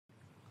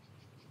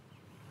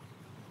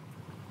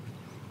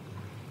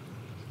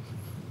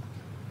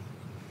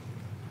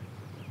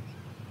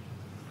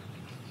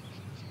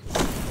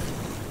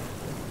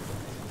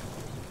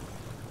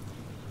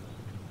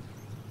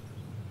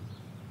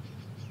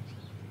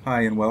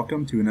Hi and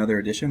welcome to another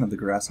edition of the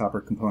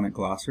Grasshopper Component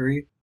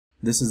Glossary.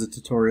 This is a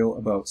tutorial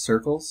about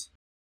circles.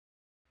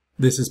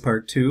 This is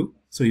part 2,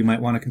 so you might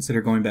want to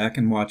consider going back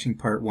and watching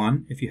part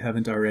 1 if you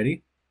haven't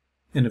already.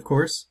 And of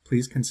course,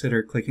 please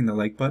consider clicking the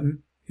like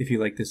button if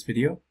you like this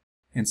video,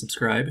 and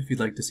subscribe if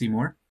you'd like to see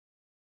more.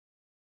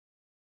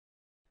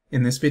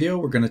 In this video,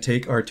 we're going to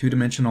take our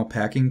two-dimensional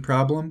packing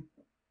problem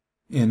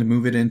and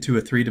move it into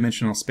a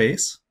three-dimensional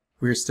space.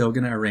 We're still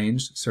going to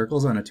arrange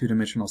circles on a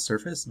two-dimensional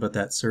surface, but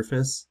that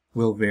surface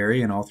will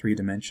vary in all three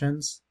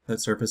dimensions. That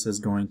surface is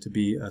going to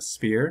be a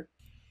sphere.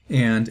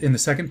 And in the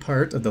second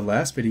part of the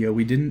last video,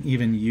 we didn't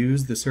even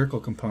use the circle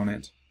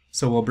component.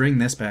 So we'll bring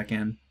this back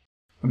in.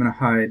 I'm going to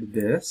hide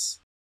this.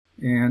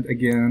 And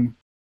again,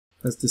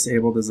 let's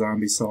disable the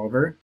zombie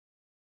solver.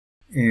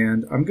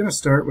 And I'm going to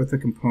start with a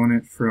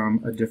component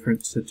from a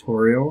different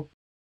tutorial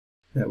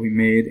that we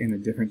made in a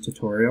different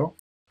tutorial.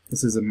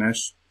 This is a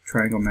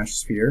triangle mesh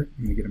sphere.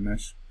 I'm going to get a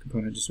mesh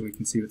component just so we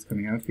can see what's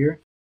coming out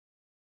here.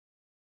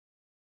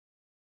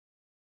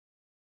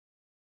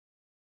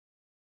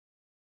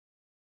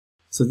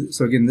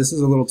 So again, this is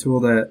a little tool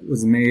that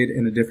was made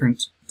in a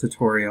different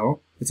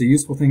tutorial. It's a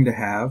useful thing to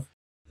have.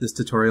 This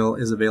tutorial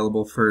is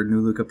available for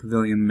NuLuca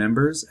Pavilion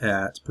members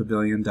at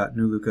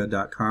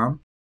pavilion.nuluca.com.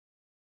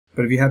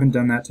 But if you haven't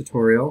done that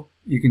tutorial,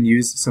 you can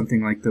use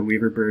something like the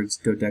Weaverbird's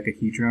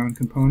dodecahedron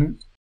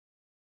component.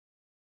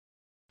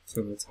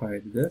 So let's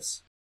hide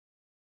this.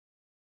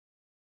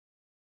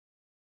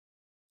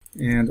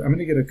 And I'm going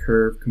to get a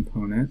curve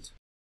component,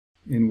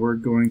 and we're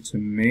going to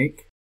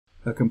make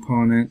a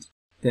component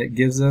that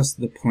gives us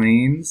the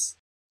planes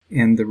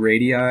and the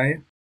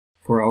radii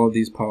for all of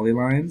these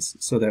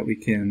polylines so that we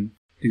can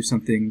do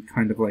something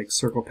kind of like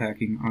circle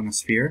packing on a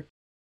sphere.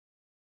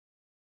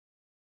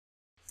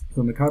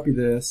 So I'm going to copy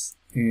this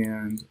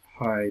and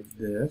hide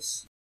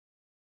this.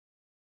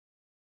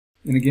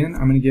 And again,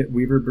 I'm going to get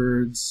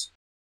Weaverbird's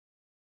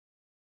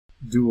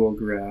dual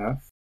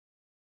graph.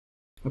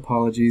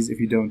 Apologies if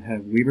you don't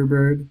have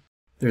Weaverbird.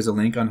 There's a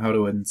link on how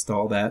to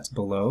install that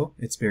below.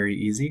 It's very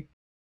easy.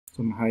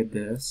 So I'm going to hide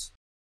this.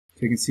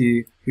 So you can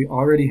see we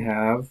already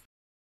have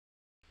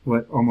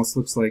what almost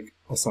looks like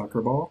a soccer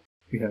ball.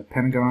 We have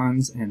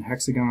pentagons and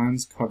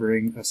hexagons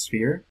covering a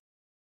sphere.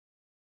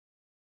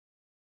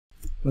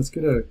 Let's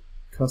get a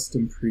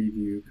custom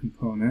preview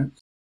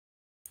component.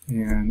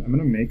 And I'm going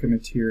to make a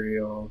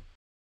material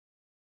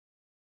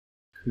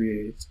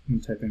create. I'm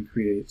going to type in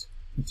create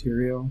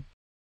material.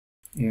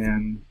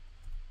 And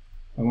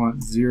I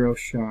want zero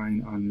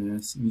shine on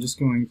this. I'm just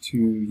going to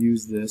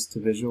use this to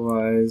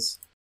visualize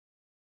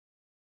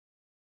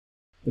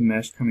the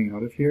mesh coming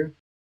out of here.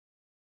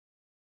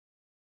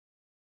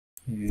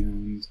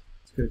 And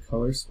let's get a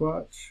color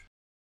swatch.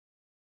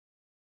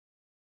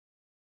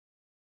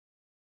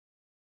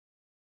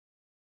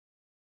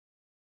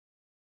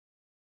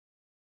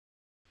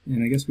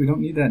 And I guess we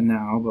don't need that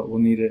now, but we'll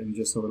need it in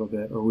just a little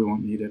bit, or we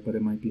won't need it, but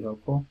it might be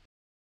helpful.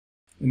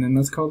 And then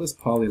let's call this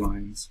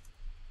Polylines.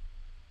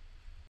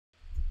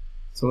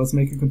 So let's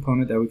make a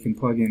component that we can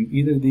plug in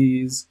either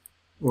these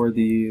or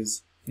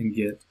these and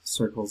get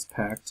circles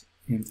packed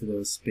into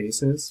those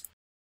spaces.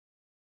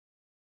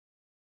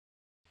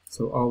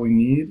 So all we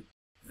need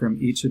from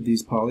each of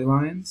these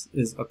polylines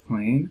is a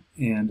plane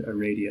and a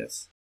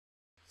radius.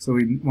 So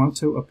we want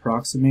to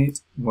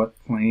approximate what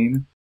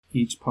plane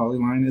each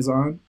polyline is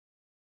on.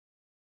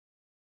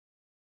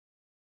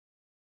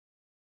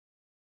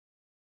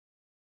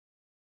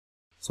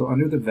 So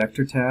under the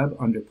Vector tab,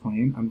 under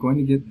Plane, I'm going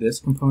to get this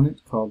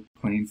component called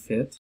Plane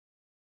Fit.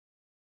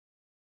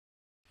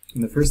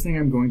 And the first thing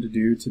I'm going to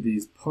do to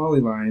these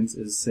polylines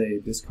is say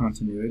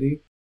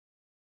discontinuity.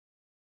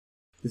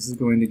 This is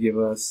going to give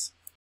us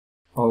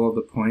all of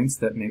the points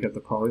that make up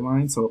the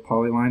polyline. So a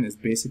polyline is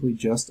basically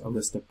just a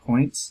list of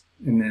points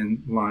and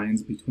then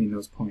lines between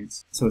those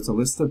points. So it's a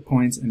list of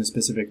points in a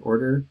specific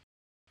order,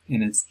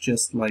 and it's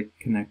just like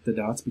connect the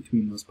dots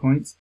between those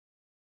points.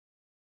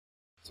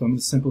 So I'm going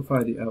to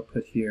simplify the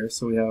output here.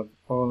 So we have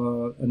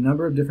a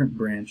number of different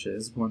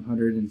branches,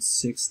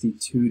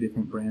 162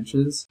 different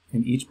branches,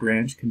 and each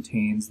branch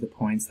contains the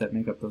points that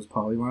make up those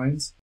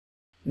polylines.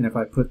 And if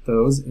I put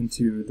those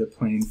into the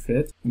plane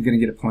fit, I'm going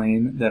to get a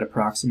plane that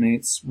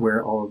approximates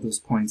where all of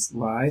those points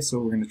lie. So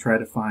we're going to try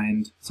to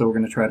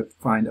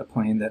find a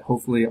plane that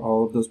hopefully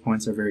all of those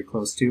points are very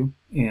close to.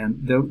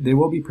 And they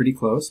will be pretty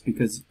close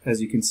because,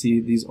 as you can see,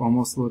 these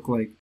almost look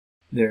like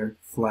they're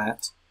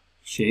flat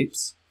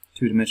shapes.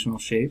 Two-dimensional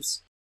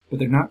shapes, but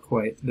they're not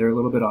quite. They're a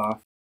little bit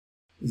off.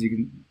 As you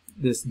can,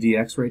 this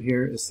dx right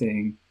here is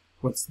saying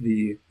what's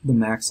the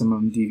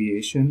maximum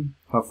deviation,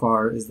 how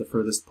far is the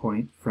furthest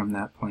point from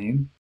that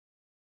plane.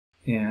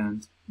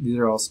 And these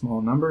are all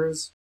small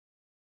numbers.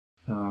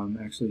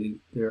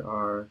 Actually, there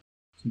are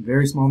some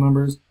very small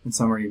numbers, and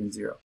some are even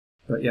zero.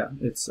 But yeah,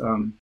 it's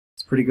a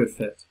pretty good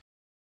fit.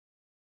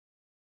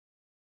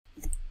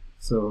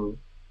 So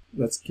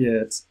let's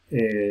get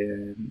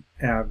an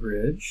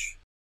average.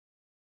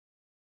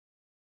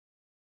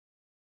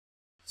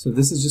 So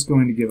this is just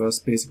going to give us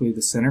basically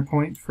the center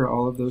point for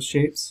all of those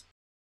shapes.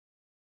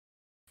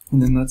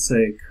 And then let's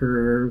say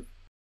curve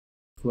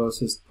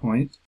closest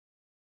point.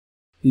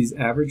 These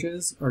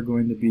averages are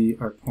going to be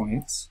our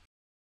points.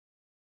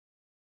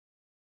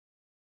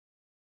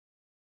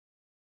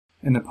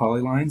 And the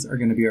polylines are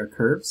going to be our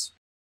curves.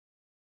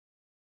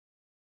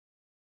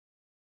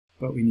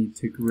 But we need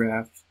to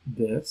graph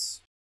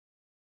this.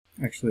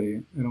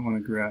 Actually, I don't want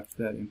to graph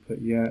that input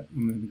yet.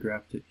 I'm going to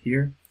graph it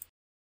here.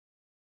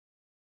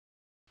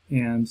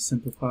 And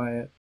simplify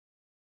it.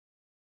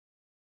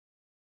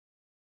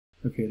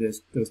 Okay,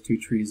 those two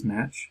trees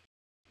match.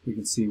 We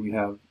can see we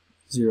have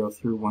 0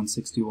 through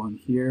 161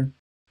 here,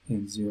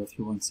 and 0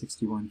 through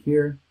 161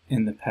 here,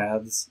 and the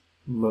paths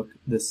look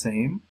the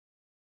same.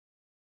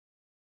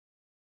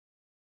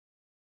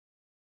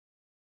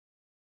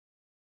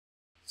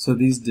 So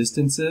these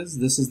distances,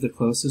 this is the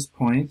closest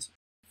point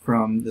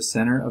from the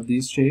center of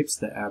these shapes,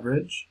 the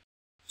average,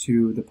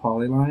 to the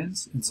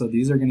polylines. And so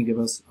these are going to give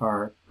us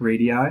our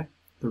radii,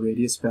 the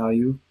radius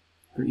value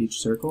for each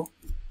circle.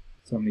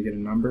 So I'm going to get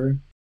a number,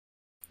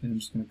 and I'm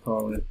just going to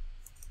call it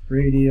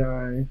radii.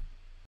 And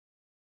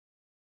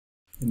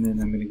then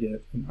I'm going to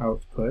get an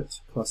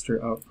output,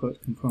 cluster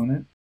output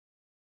component.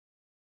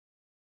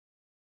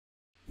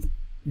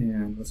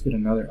 And let's get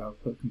another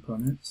output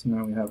component. So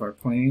now we have our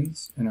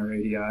planes and our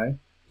radii.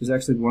 There's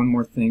actually one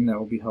more thing that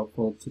will be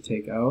helpful to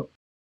take out,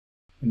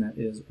 and that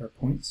is our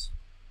points,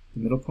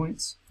 the middle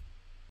points.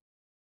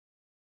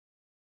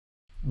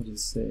 I'll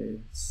just say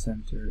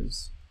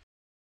centers.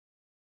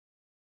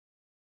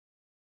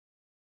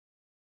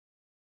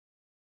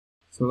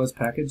 So let's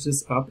package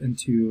this up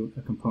into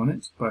a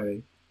component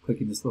by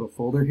clicking this little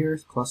folder here,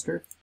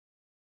 cluster.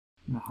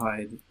 I'm going to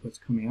hide what's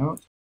coming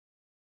out.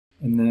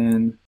 And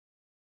then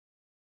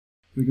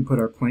we can put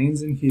our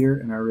planes in here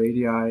and our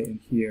radii in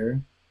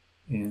here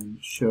and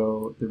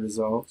show the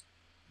result.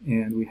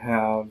 And we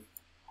have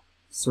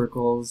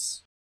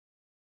circles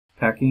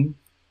packing,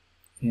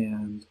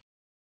 and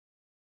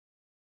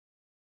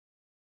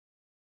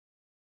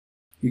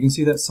you can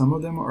see that some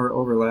of them are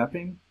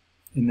overlapping,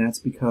 and that's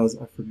because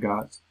I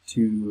forgot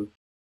to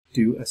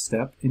do a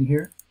step in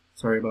here.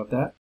 Sorry about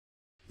that.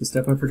 The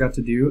step I forgot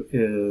to do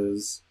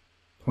is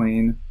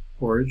plane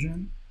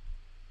origin.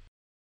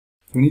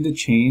 We need to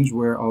change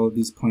where all of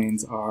these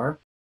planes are.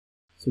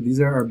 So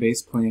these are our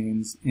base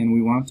planes, and we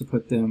want to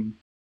put them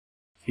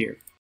here.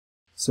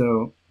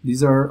 So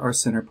these are our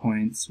center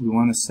points. We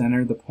want to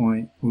center the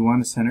point. We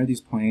want to center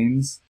these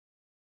planes.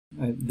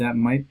 That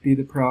might be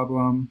the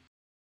problem.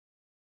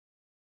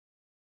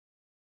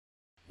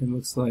 It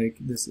looks like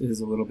this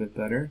is a little bit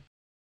better.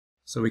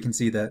 So we can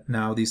see that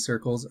now these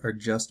circles are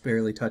just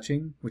barely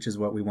touching, which is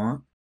what we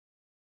want.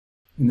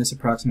 And this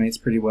approximates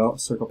pretty well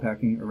circle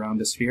packing around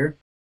a sphere.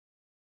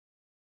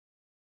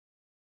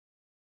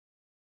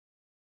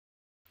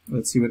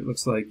 Let's see what it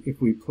looks like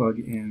if we plug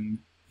in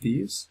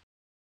these.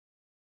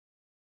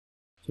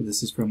 So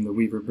this is from the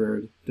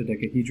Weaverbird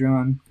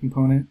dodecahedron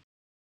component.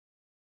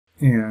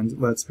 And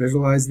let's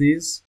visualize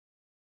these.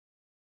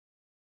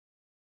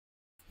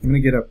 I'm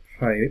going to get a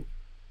pipe,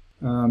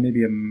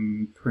 maybe a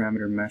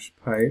parameter mesh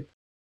pipe,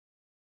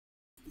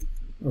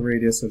 a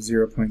radius of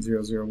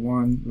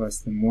 0.001, less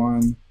than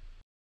 1.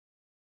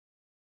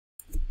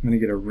 I'm going to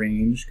get a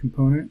range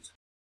component,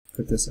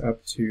 put this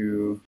up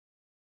to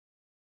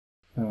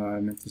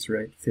I meant this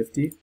right,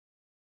 50.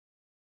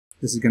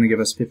 This is going to give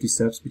us 50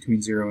 steps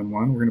between 0 and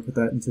 1. We're going to put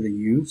that into the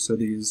U, so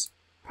these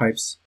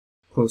pipes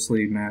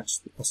closely match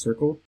a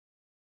circle.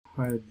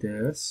 Hide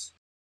this.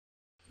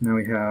 Now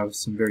we have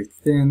some very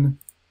thin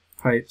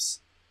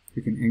pipes.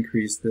 We can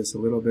increase this a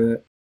little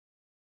bit.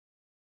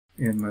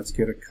 And let's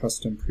get a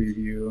custom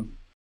preview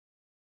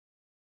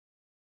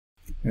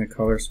and a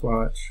color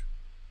swatch.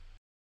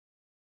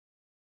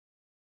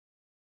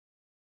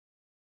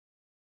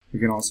 We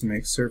can also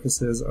make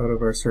surfaces out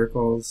of our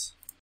circles.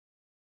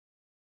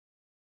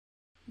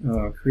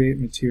 Create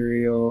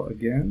material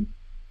again.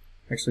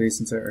 Actually,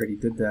 since I already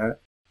did that,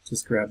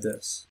 just grab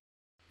this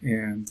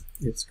and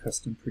it's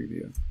custom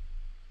preview.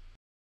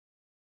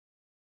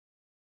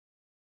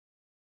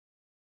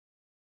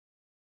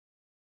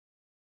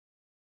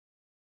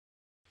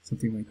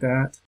 Something like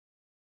that.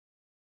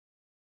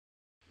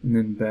 And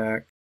then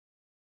back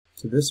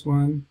to this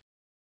one.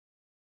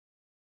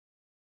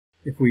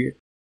 If we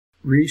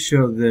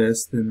re-show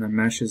this, then the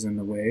mesh is in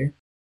the way.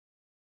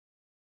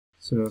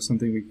 So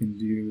something we can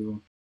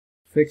do,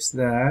 fix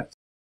that.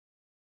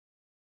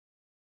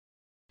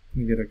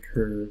 We get a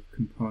curve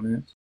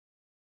component.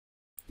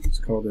 Let's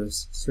call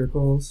this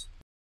circles.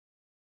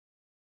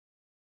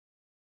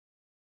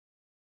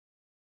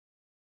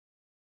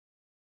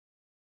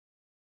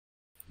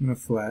 I'm going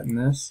to flatten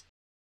this.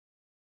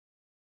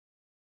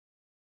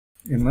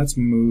 And let's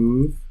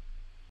move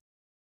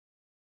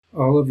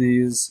all of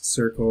these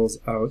circles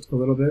out a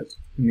little bit.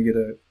 I'm going to get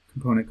a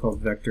component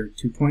called vector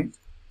 2-point.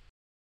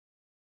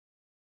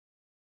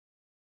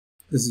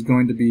 This is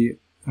going to be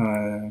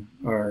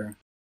our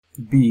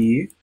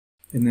B,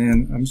 and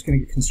then I'm just going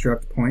to get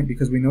construct point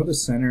because we know the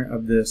center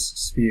of this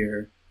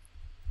sphere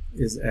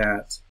is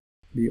at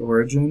the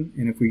origin,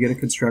 and if we get a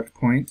construct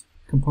point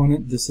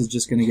component, this is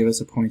just going to give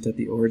us a point at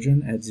the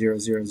origin at 0,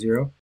 0,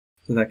 0.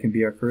 So that can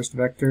be our first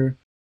vector.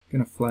 I'm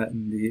going to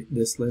flatten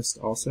this list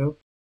also.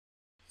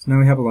 So now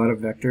we have a lot of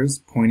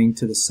vectors pointing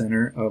to the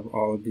center of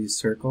all of these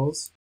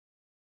circles.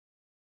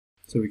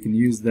 So we can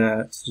use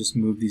that to just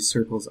move these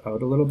circles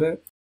out a little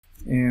bit.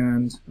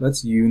 And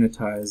let's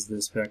unitize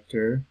this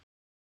vector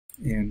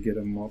and get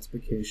a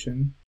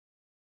multiplication.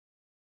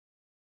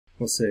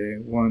 We'll say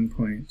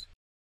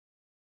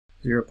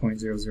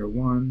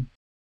 1.0.001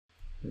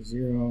 or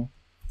 0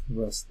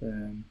 less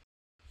than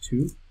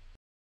 2.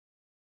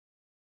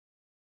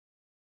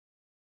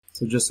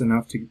 So just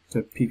enough to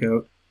peek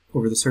out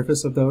over the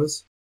surface of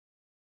those.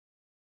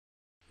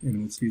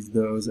 And let's use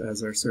those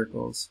as our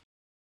circles.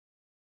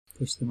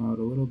 Push them out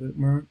a little bit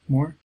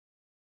more.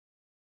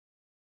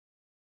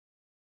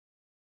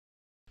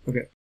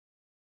 Okay.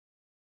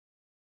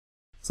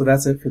 So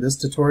that's it for this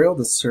tutorial,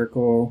 the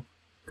circle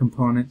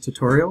component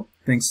tutorial.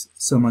 Thanks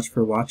so much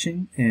for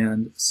watching,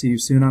 and see you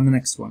soon on the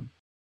next one.